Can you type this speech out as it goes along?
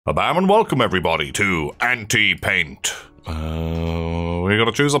A bam and welcome everybody to Antipaint. We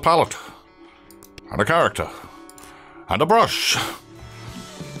gotta choose a palette, and a character, and a brush.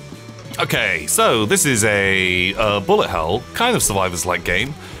 Okay, so this is a bullet hell, kind of survivors-like game,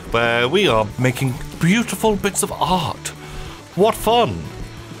 where we are making beautiful bits of art. What fun!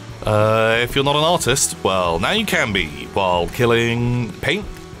 If you're not an artist, well, now you can be, while killing paint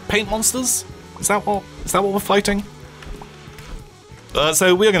monsters? Is that what we're fighting?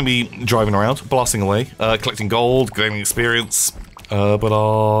 So we are going to be driving around, blasting away, collecting gold, gaining experience, but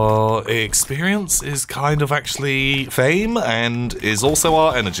our experience is kind of actually fame and is also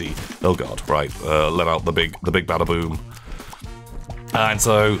our energy. Oh god, right, let out the big bada boom. And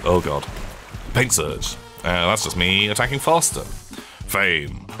so, oh god, paint surge. That's just me attacking faster.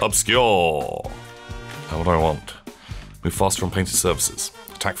 Fame, obscure. What do I want? Move faster on painted surfaces.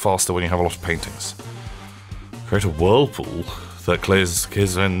 Attack faster when you have a lot of paintings. Create a whirlpool that clears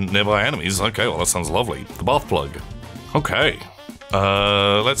nearby enemies. Okay, well that sounds lovely. The bath plug. Okay.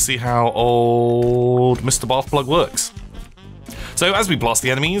 Let's see how old Mr. Bath Plug works. So as we blast the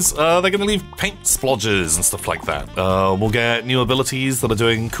enemies, they're going to leave paint splodges and stuff like that. We'll get new abilities that are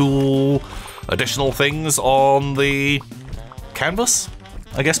doing cool additional things on the canvas,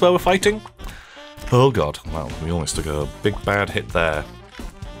 I guess, where we're fighting. Oh god, well, we almost took a big bad hit there.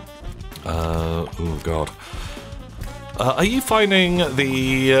 Oh god. Are you finding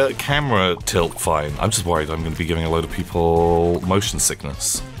the camera tilt fine? I'm just worried I'm going to be giving a load of people motion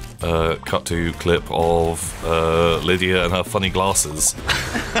sickness. Cut to clip of Lydia and her funny glasses.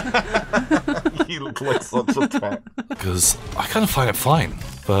 You look like such a twat. Because I kind of find it fine,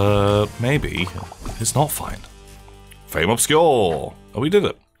 but maybe it's not fine. Fame obscure! Oh, we did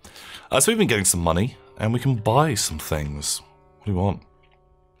it. So we've been getting some money, and we can buy some things. What do we want?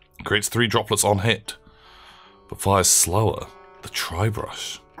 Creates 3 droplets on hit, but fires slower. The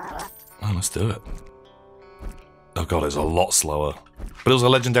tri-brush. Oh, let's do it. Oh god, it's a lot slower. But it was a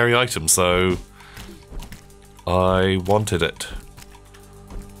legendary item, so I wanted it.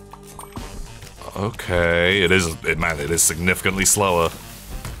 Okay, it is significantly slower.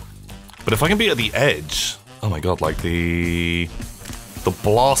 But if I can be at the edge, oh my god, like the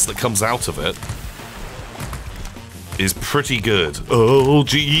blast that comes out of it is pretty good. Oh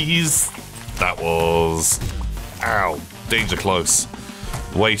jeez, that was, ow, danger close,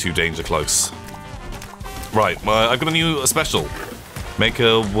 way too danger close. Right, I've got a new special. Make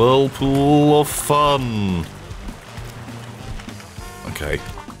a whirlpool of fun. Okay.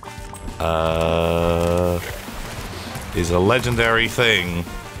 Is a legendary thing.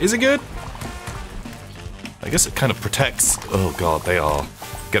 Is it good? I guess it kind of protects. Oh god, they are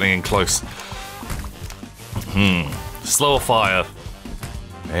getting in close. Slower fire.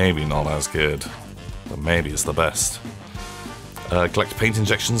 Maybe not as good, but maybe it's the best. Collect paint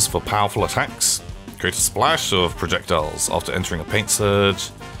injections for powerful attacks. Create a splash of projectiles after entering a paint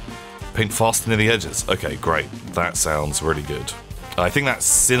surge. Paint faster near the edges. Okay, great. That sounds really good. I think that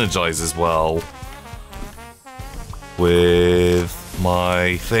synergizes well with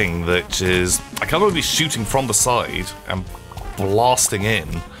my thing, which is I can't really be shooting from the side and blasting in.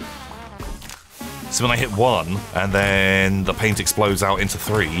 So when I hit 1 and then the paint explodes out into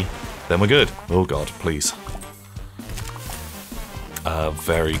 3, then we're good. Oh god, please.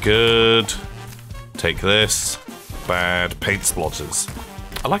 Very good. Take this. Bad paint splotches.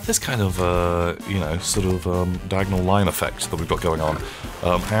 I like this kind of, you know, sort of diagonal line effect that we've got going on.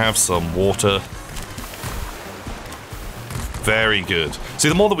 Have some water. Very good. See,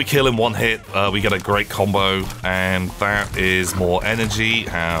 the more that we kill in 1 hit, we get a great combo, and that is more energy,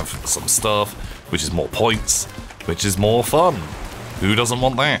 have some stuff, which is more points, which is more fun. Who doesn't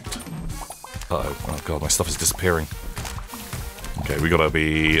want that? Uh-oh. Oh god, my stuff is disappearing. Okay, we gotta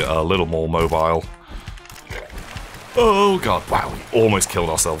be a little more mobile. Oh god, wow, we almost killed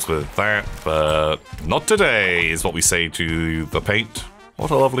ourselves with that, but not today, is what we say to the paint.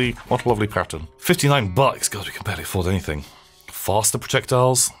 What a lovely pattern. 59 bucks, god, we can barely afford anything. Faster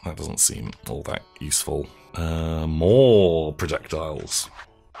projectiles? That doesn't seem all that useful. More projectiles.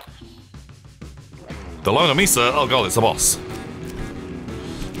 The Lona Misa, oh god, it's a boss.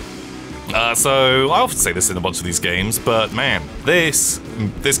 So, I often say this in a bunch of these games, but man, this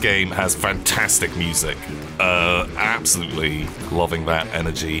game has fantastic music. Absolutely loving that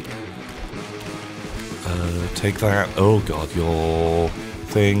energy. Take that. Oh god, your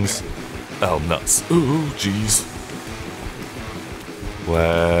things. Oh, nuts. Ooh, jeez.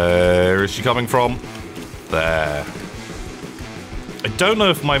 Where is she coming from? There. I don't know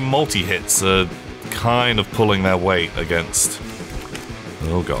if my multi-hits are kind of pulling their weight against...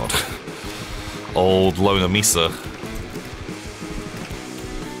 Oh god. Old Lona Misa.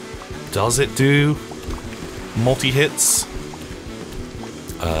 Does it do multi-hits?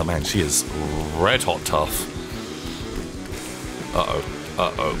 Man, she is red hot tough. Uh-oh.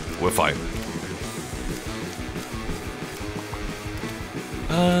 Uh-oh. We're fine.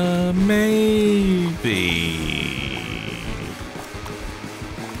 Maybe...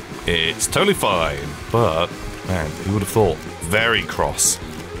 It's totally fine, but, man, who would have thought? Very cross.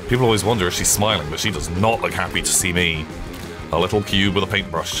 People always wonder if she's smiling, but she does not look happy to see me. A little cube with a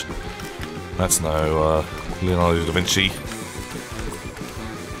paintbrush. That's no, Leonardo da Vinci.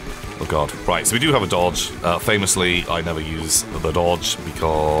 Oh god. Right, so we do have a dodge. Famously, I never use the dodge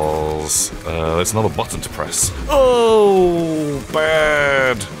because there's another button to press. Oh,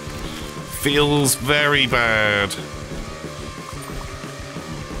 bad. Feels very bad.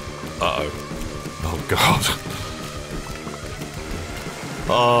 Uh-oh. Oh god.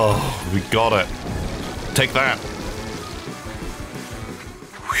 Oh, we got it. Take that.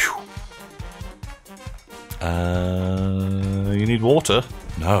 Whew. You need water?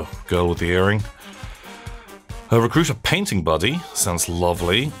 No. Girl with the earring. Recruit a painting buddy. Sounds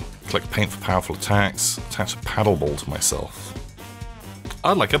lovely. Collect paint for powerful attacks. Attach a paddle ball to myself.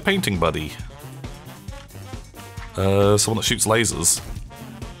 I'd like a painting buddy. Someone that shoots lasers.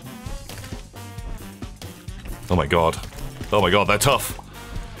 Oh my god. Oh my god, they're tough.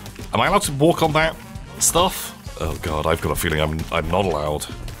 Am I allowed to walk on that stuff? Oh god, I've got a feeling I'm not allowed.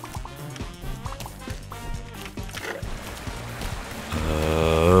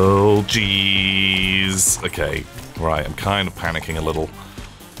 Oh jeez. Okay, right, I'm kind of panicking a little.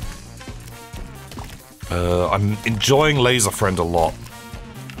 I'm enjoying Laser Friend a lot.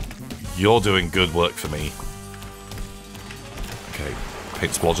 You're doing good work for me. Okay,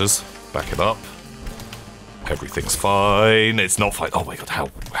 paint splodges. Back it up. Everything's fine. It's not fine. Oh my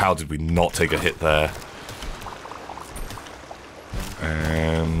god, how did we not take a hit there?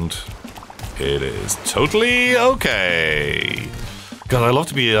 And it is totally okay. God, I'd love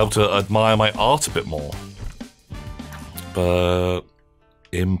to be able to admire my art a bit more. But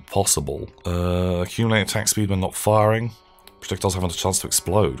impossible. Accumulate attack speed when not firing. Projectiles having a chance to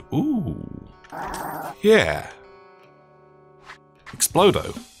explode. Ooh. Yeah.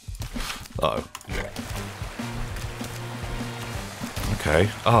 Explodo. Uh-oh. Okay.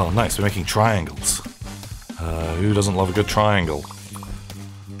 Oh, nice. We're making triangles. Who doesn't love a good triangle?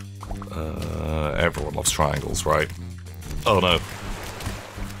 Everyone loves triangles, right? Oh, no.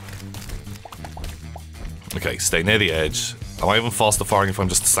 Okay, stay near the edge. Am I even faster firing if I'm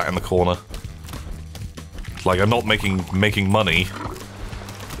just sat in the corner? Like, I'm not making money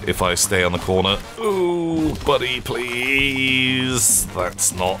if I stay on the corner. Ooh, buddy, please.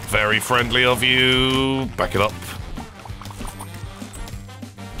 That's not very friendly of you. Back it up.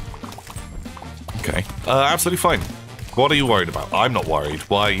 Okay. Absolutely fine. What are you worried about? I'm not worried.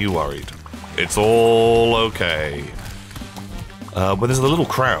 Why are you worried? It's all okay. When there's a little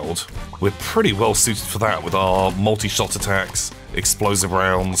crowd, we're pretty well suited for that with our multi-shot attacks, explosive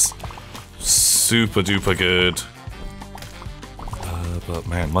rounds. Super duper good. But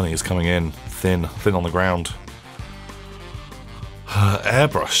man, money is coming in thin on the ground.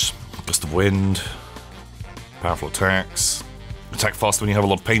 Airbrush. Gust of wind. Powerful attacks. Attack faster when you have a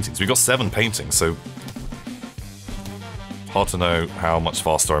lot of paintings. We've got 7 paintings, so hard to know how much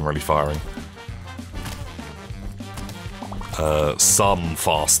faster I'm really firing. Some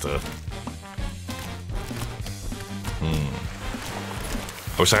faster.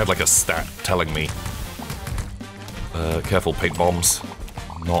 I wish I had like a stat telling me. Careful, paint bombs.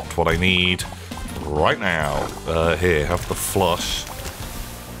 Not what I need right now. Here, have the flush.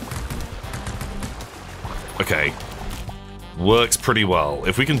 Okay. Works pretty well.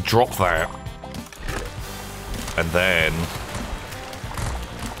 If we can drop that and then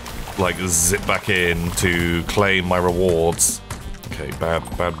like zip back in to claim my rewards. Okay,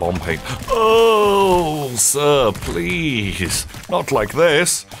 bad bomb paint. Oh, sir, please. Not like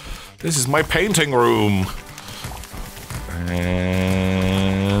this. This is my painting room.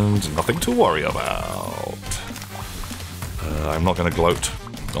 And nothing to worry about. I'm not going to gloat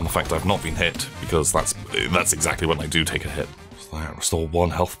on the fact I've not been hit, because that's exactly when I do take a hit. So that, restore 1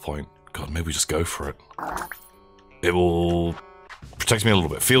 health point. God, maybe we just go for it. It will protect me a little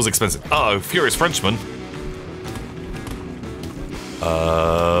bit. Feels expensive. Uh-oh, Furious Frenchman.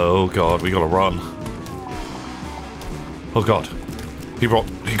 Oh god, we gotta run. Oh god. He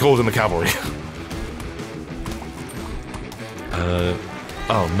called in the cavalry.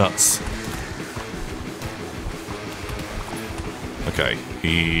 Oh, nuts. Okay,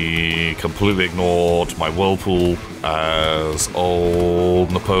 he completely ignored my whirlpool, as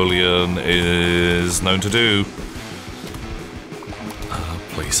old Napoleon is known to do.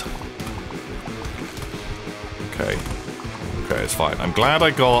 Please. Okay. Okay, it's fine. I'm glad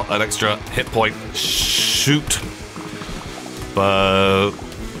I got an extra hit point. Shoot. But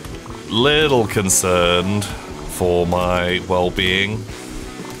little concerned for my well-being.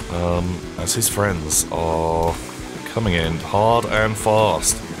 As his friends are coming in hard and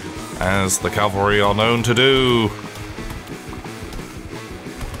fast, as the cavalry are known to do.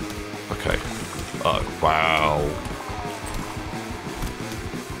 Okay. Oh, wow.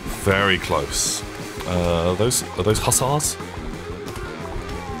 Very close. Are those hussars?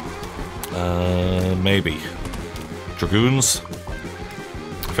 Maybe. Dragoons?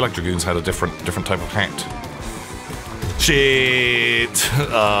 I feel like dragoons had a different type of hat. Shit!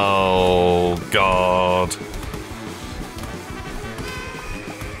 Oh, God.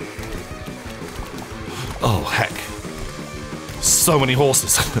 Oh, heck. So many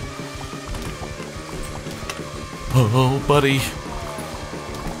horses. Oh, buddy.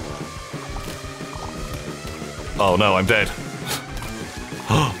 Oh, no, I'm dead.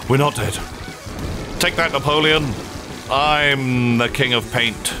 We're not dead. Take that, Napoleon. I'm the king of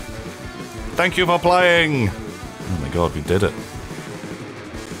paint. Thank you for playing. Oh my god, we did it.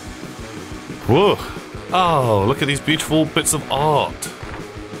 Whoa. Oh, look at these beautiful bits of art.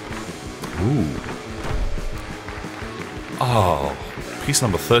 Ooh. Oh, piece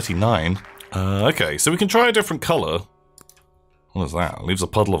number 39. Okay, so we can try a different colour. What is that? Leaves a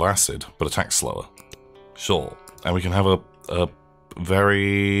puddle of acid, but attacks slower. Sure. And we can have a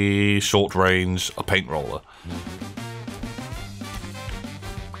very short range, a paint roller.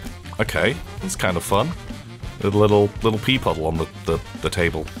 Okay, that's kind of fun. A little pea puddle on the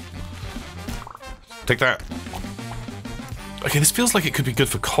table. Take that. Okay, this feels like it could be good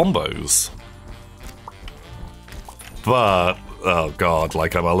for combos. But, oh god,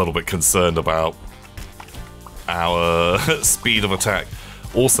 like I'm a little bit concerned about our speed of attack.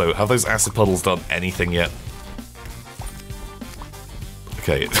 Also, have those acid puddles done anything yet?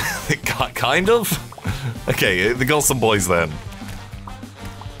 Okay, kind of? Okay, they got some boys then.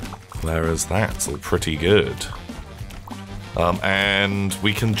 Whereas that's all pretty good. And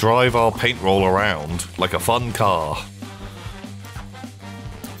we can drive our paint roll around like a fun car.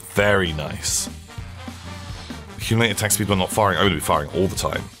 Very nice. Accumulate attack speed when not firing. I'm going to be firing all the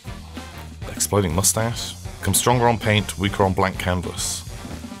time. Exploding mustache. Become stronger on paint, weaker on blank canvas.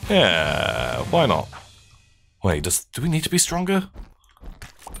 Yeah, why not? Wait, do we need to be stronger?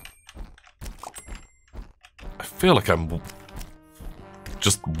 I feel like I'm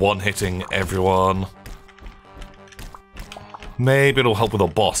just one-hitting everyone. Maybe it'll help with a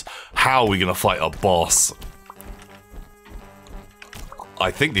boss. How are we going to fight a boss? I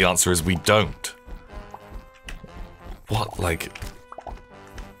think the answer is we don't. What, like...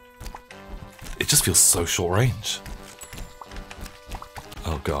 It just feels so short range.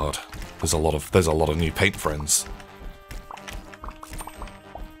 Oh god. There's a lot of new paint friends.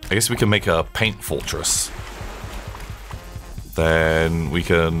 I guess we can make a paint fortress. Then we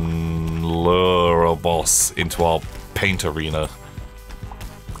can lure a boss into our paint arena.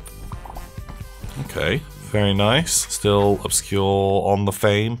 Okay, very nice. Still obscure on the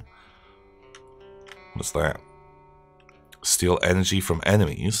fame. What's that? Steal energy from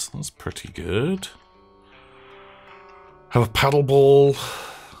enemies. That's pretty good. Have a paddle ball.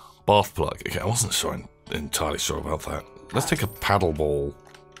 Bath plug. Okay, I wasn't entirely sure about that. Let's take a paddle ball.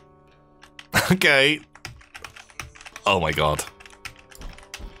 Okay. Oh my god.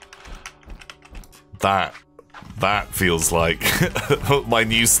 That feels like my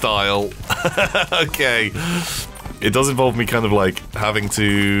new style. Okay. It does involve me kind of like having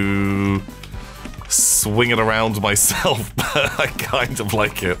to swing it around myself, but I kind of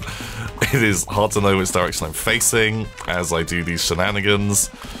like it. It is hard to know which direction I'm facing as I do these shenanigans.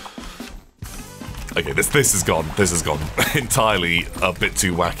 Okay, this is gone. This has gone entirely a bit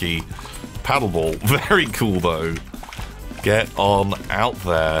too wacky. Paddleball, very cool though. Get on out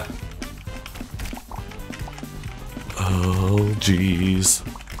there. Oh, jeez.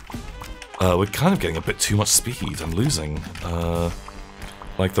 We're kind of getting a bit too much speed. I'm losing.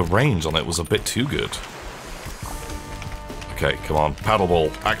 Like, the range on it was a bit too good. Okay, come on.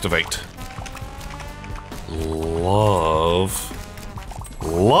 Paddleball, activate. Love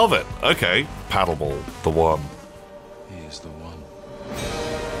it. Okay, paddleball, the one. He is the one.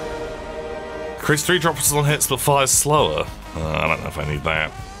 Creates 3 drops on hits, but fires slower. I don't know if I need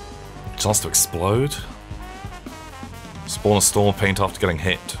that. Chance to explode? Spawn a storm of paint after getting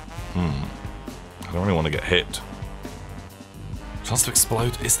hit. I don't really want to get hit. Chance to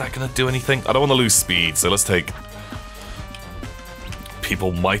explode? Is that going to do anything? I don't want to lose speed, so let's take...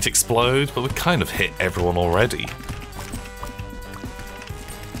 People might explode, but we kind of hit everyone already.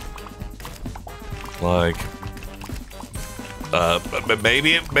 Like,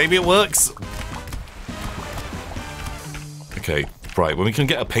 Maybe it works. Okay, right. When we can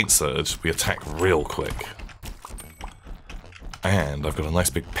get a paint surge, we attack real quick. And I've got a nice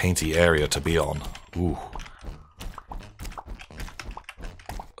big painty area to be on. Ooh.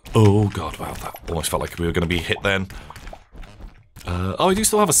 Oh god, wow, that almost felt like we were going to be hit then. Oh, I do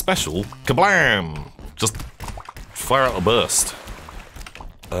still have a special. Kablam! Just fire out a burst.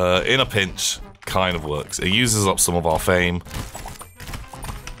 In a pinch, kind of works. It uses up some of our fame.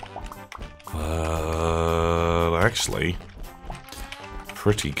 Actually,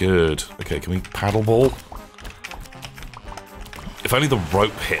 pretty good. Okay, can we paddle ball? If only the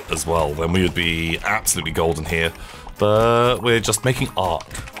rope hit as well, then we would be absolutely golden here. But we're just making art,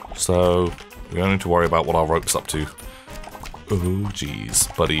 so we don't need to worry about what our rope's up to. Oh, geez,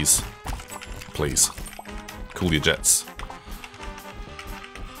 buddies. Please, cool your jets.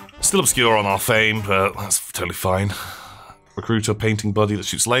 Still obscure on our fame, but that's totally fine. Recruit a painting buddy that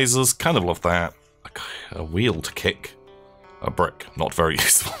shoots lasers. Kind of love that. A wheel to kick. A brick. Not very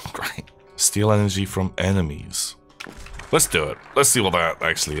useful. Great. Steal energy from enemies. Let's do it. Let's see what that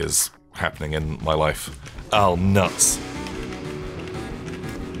actually is happening in my life. Oh, nuts.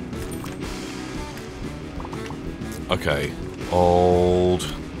 Okay. Old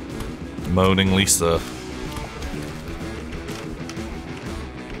moaning Lisa.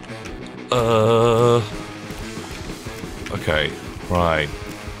 Okay, right.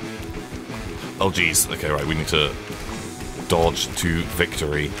 Oh geez, okay, right, we need to dodge to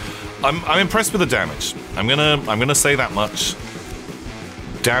victory. I'm impressed with the damage. I'm gonna say that much.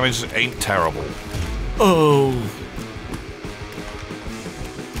 Damage ain't terrible. Oh.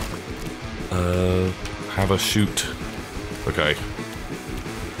 Have a shoot. Okay.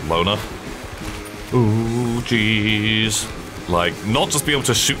 Loner. Ooh, jeez. Like, not just be able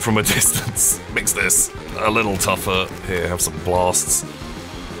to shoot from a distance makes this a little tougher. Here, have some blasts.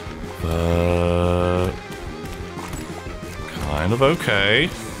 Kind of okay.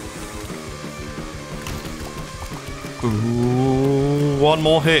 Ooh, one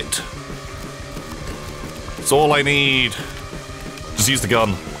more hit. That's all I need. Just use the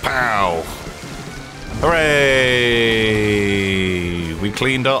gun. Pow! Hooray! We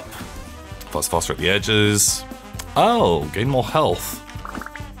cleaned up. Plus faster at the edges. Oh, gain more health.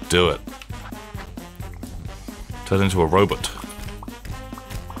 Do it. Turn into a robot.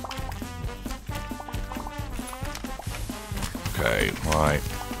 Okay, right.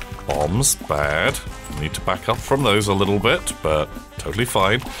 Bombs, bad. Need to back up from those a little bit, but totally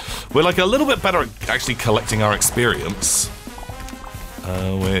fine. We're like a little bit better at actually collecting our experience.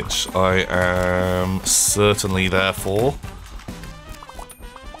 Which I am certainly there for.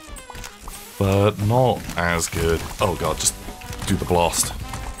 But not as good. Oh god, just do the blast.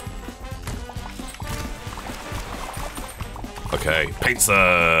 Okay, paint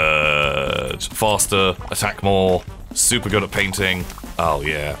surge! Faster, attack more, super good at painting. Oh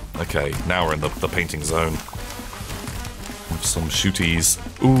yeah, okay, now we're in the painting zone. Have some shooties.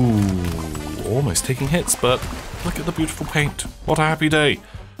 Ooh, almost taking hits, but look at the beautiful paint. What a happy day.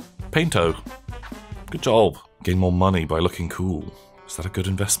 Painto. Good job. Gain more money by looking cool. Is that a good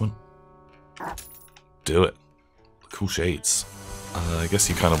investment? Do it. Cool shades. I guess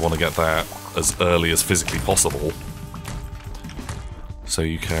you kind of want to get that as early as physically possible. So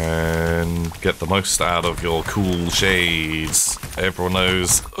you can get the most out of your cool shades. Everyone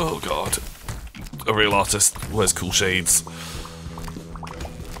knows, oh god, a real artist wears cool shades.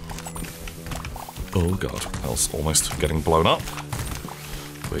 Oh god, I was almost getting blown up.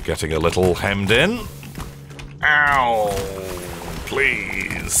 We're getting a little hemmed in. Ow!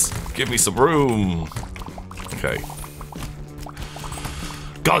 Please, give me some room. Okay.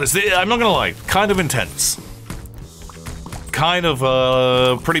 God, I'm not gonna lie, kind of intense. Kind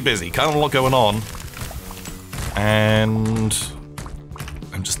of pretty busy, kind of a lot going on. And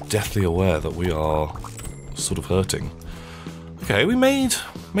I'm just deathly aware that we are sort of hurting. Okay, we made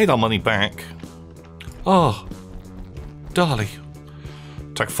our money back. Oh, darling.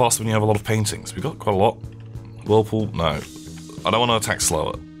 Attack faster when you have a lot of paintings. We got quite a lot. Whirlpool, no. I don't want to attack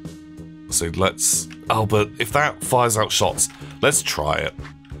slower. So let's... Oh, but if that fires out shots, let's try it.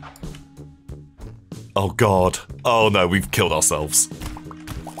 Oh god. Oh no, we've killed ourselves.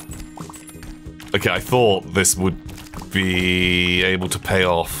 Okay, I thought this would be able to pay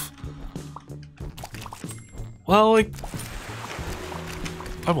off. Well,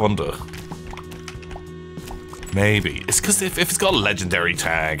 I wonder. Maybe. It's because if it's got a legendary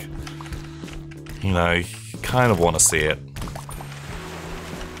tag, you know, you kind of want to see it.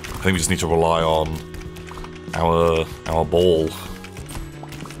 I think we just need to rely on our ball.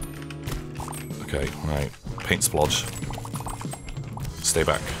 Okay, right. Paint splodge. Stay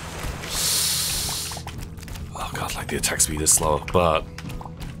back. Oh god, like the attack speed is slower, but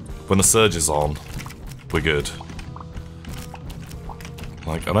when the surge is on, we're good.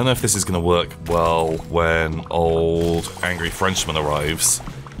 Like, I don't know if this is gonna work well when old angry Frenchman arrives.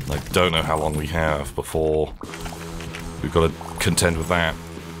 I don't know how long we have before we've got to contend with that.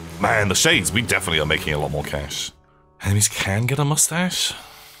 Man, the shades, we definitely are making a lot more cash. Enemies can get a mustache?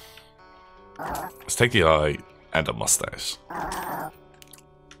 Let's take the eye and a mustache.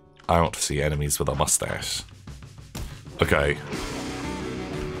 I want to see enemies with a mustache. Okay.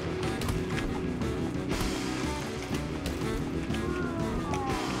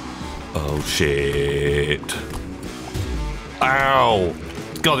 Oh shit. Ow!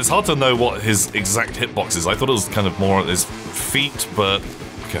 God, it's hard to know what his exact hitbox is. I thought it was kind of more at his feet, but...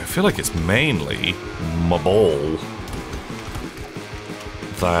 Okay, I feel like it's mainly my ball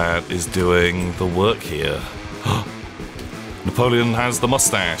that is doing the work here. Napoleon has the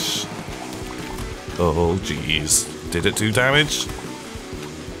mustache. Oh, jeez. Did it do damage?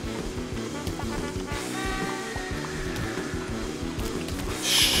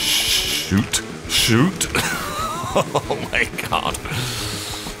 Shoot. Shoot. Oh my god.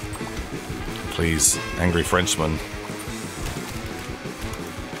 Please, angry Frenchman.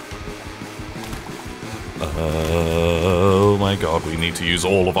 Oh my god, we need to use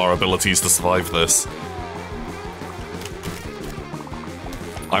all of our abilities to survive this.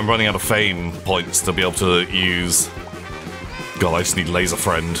 I'm running out of fame points to be able to use. God, I just need Laser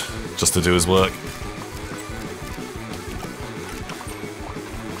Friend just to do his work.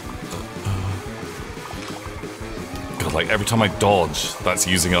 God, like every time I dodge, that's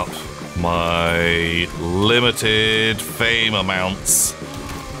using up my limited fame amounts.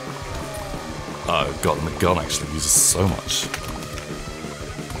 Oh god, and the gun actually uses so much.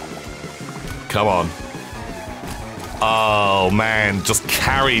 Come on. Oh man, just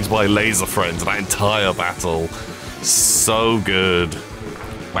carried by Laser Friend that entire battle. So good.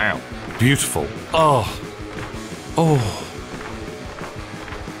 Wow, beautiful. Oh. Oh.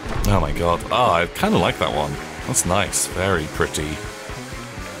 Oh my god. Oh, I kind of like that one. That's nice. Very pretty.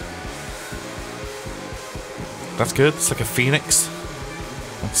 That's good. It's like a phoenix.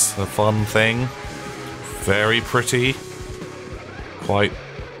 That's a fun thing. Very pretty. Quite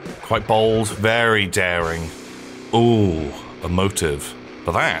bold. Very daring. Ooh, emotive.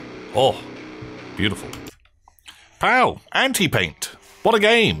 But that, oh, beautiful. Pow! Antipaint. What a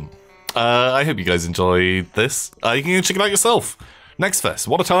game. I hope you guys enjoyed this. You can go check it out yourself. Next Fest.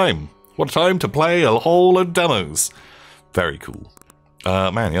 What a time. What a time to play a whole load of demos. Very cool.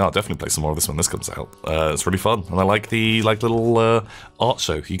 Man, yeah, I'll definitely play some more of this when this comes out. It's really fun, and I like the little art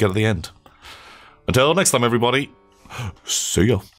show you get at the end. Until next time, everybody. See ya.